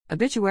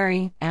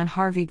Obituary, Anne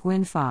Harvey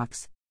Gwinn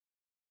Fox.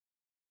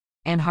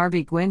 Anne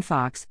Harvey Gwinn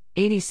Fox,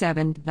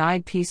 87,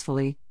 died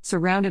peacefully,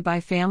 surrounded by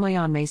family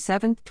on May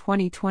 7,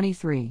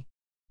 2023.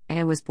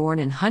 Anne was born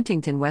in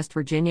Huntington, West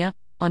Virginia,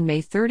 on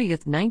May 30,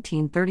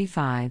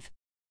 1935.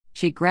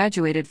 She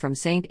graduated from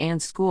St.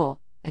 Anne's School,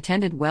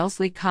 attended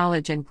Wellesley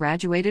College and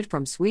graduated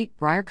from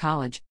Sweetbriar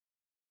College.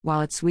 While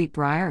at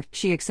Sweetbriar,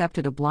 she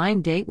accepted a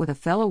blind date with a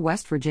fellow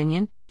West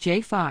Virginian, J.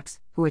 Fox,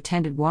 who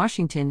attended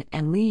Washington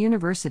and Lee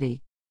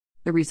University.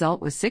 The result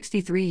was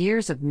 63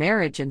 years of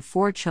marriage and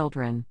 4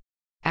 children.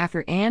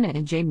 After Anne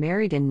and Jay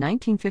married in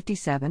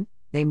 1957,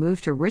 they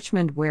moved to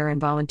Richmond, where Anne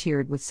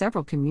volunteered with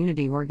several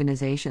community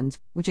organizations,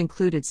 which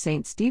included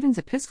St. Stephen's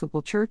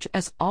Episcopal Church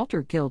as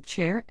Altar Guild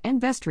Chair and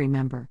Vestry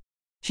member.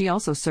 She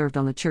also served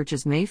on the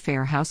church's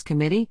Mayfair House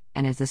Committee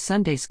and as the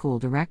Sunday School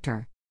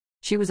Director.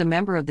 She was a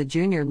member of the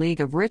Junior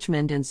League of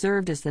Richmond and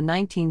served as the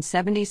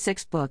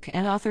 1976 Book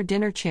and Author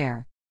Dinner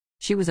Chair.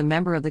 She was a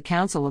member of the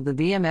Council of the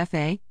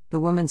VMFA, the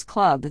Women's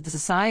Club, the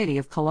Society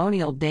of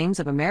Colonial Dames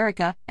of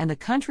America, and the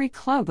Country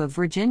Club of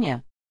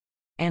Virginia.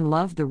 Anne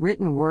loved the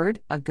written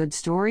word, a good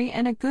story,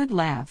 and a good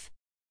laugh.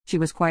 She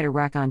was quite a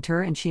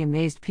raconteur, and she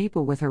amazed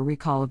people with her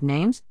recall of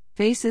names,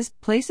 faces,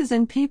 places,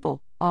 and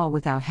people, all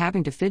without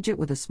having to fidget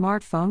with a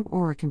smartphone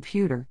or a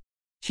computer.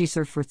 She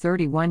served for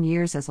 31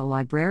 years as a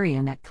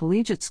librarian at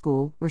collegiate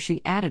school, where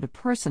she added a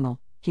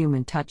personal,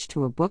 human touch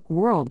to a book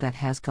world that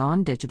has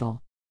gone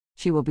digital.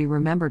 She will be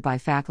remembered by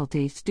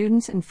faculty,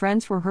 students, and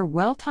friends for her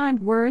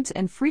well-timed words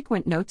and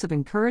frequent notes of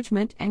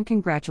encouragement and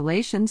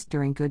congratulations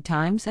during good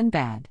times and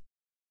bad.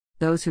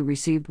 Those who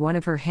received one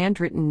of her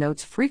handwritten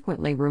notes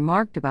frequently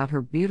remarked about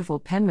her beautiful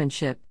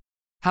penmanship.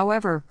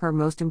 However, her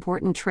most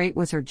important trait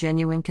was her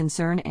genuine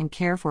concern and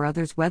care for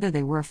others, whether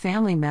they were a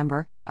family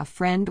member, a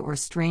friend, or a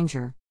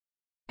stranger.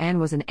 Anne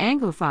was an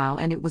Anglophile,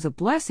 and it was a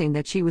blessing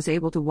that she was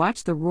able to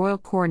watch the royal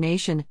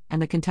coronation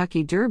and the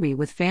Kentucky Derby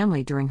with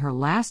family during her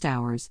last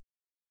hours.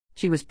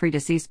 She was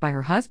predeceased by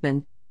her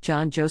husband,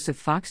 John Joseph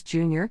Fox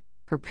Jr.,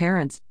 her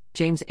parents,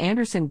 James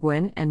Anderson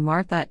Gwinn and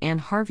Martha Ann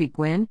Harvey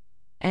Gwinn,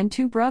 and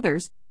 2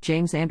 brothers,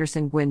 James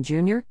Anderson Gwinn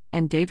Jr.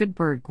 and David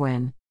Bird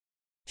Gwinn.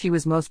 She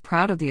was most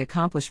proud of the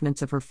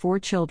accomplishments of her 4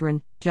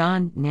 children,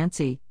 John,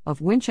 Nancy,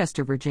 of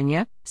Winchester,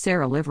 Virginia,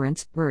 Sarah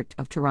Liverance, Bert,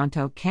 of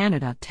Toronto,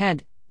 Canada,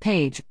 Ted,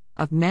 Page,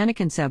 of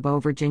Manicansabo,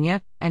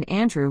 Virginia, and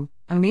Andrew,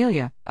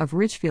 Amelia, of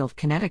Ridgefield,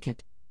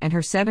 Connecticut, and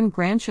her 7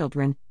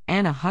 grandchildren,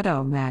 Anna,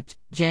 Hutto, Matt,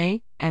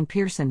 Jay, and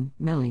Pearson,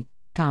 Millie,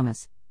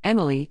 Thomas,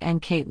 Emily, and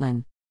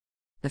Caitlin.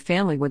 The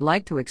family would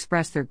like to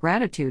express their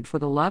gratitude for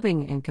the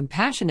loving and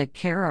compassionate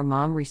care our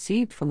mom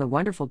received from the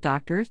wonderful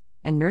doctors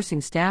and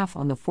nursing staff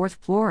on the 4th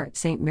floor at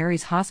St.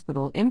 Mary's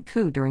Hospital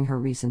IMCU during her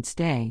recent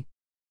stay.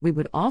 We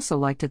would also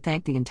like to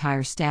thank the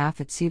entire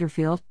staff at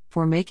Cedarfield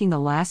for making the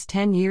last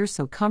 10 years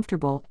so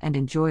comfortable and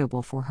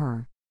enjoyable for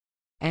her.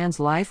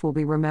 Anne's life will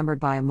be remembered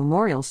by a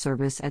memorial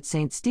service at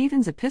St.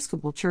 Stephen's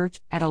Episcopal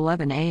Church at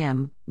 11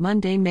 a.m.,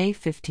 Monday, May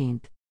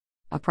 15th.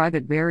 A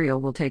private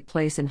burial will take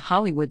place in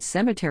Hollywood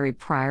Cemetery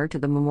prior to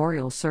the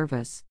memorial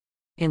service.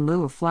 In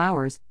lieu of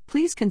flowers,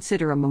 please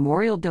consider a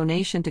memorial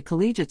donation to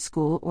Collegiate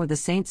School or the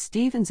St.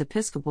 Stephen's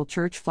Episcopal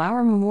Church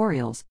Flower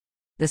Memorials.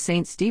 The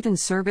St.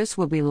 Stephen's service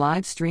will be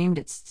live-streamed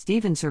at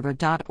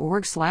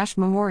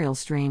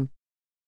stephenserva.org/memorialstream.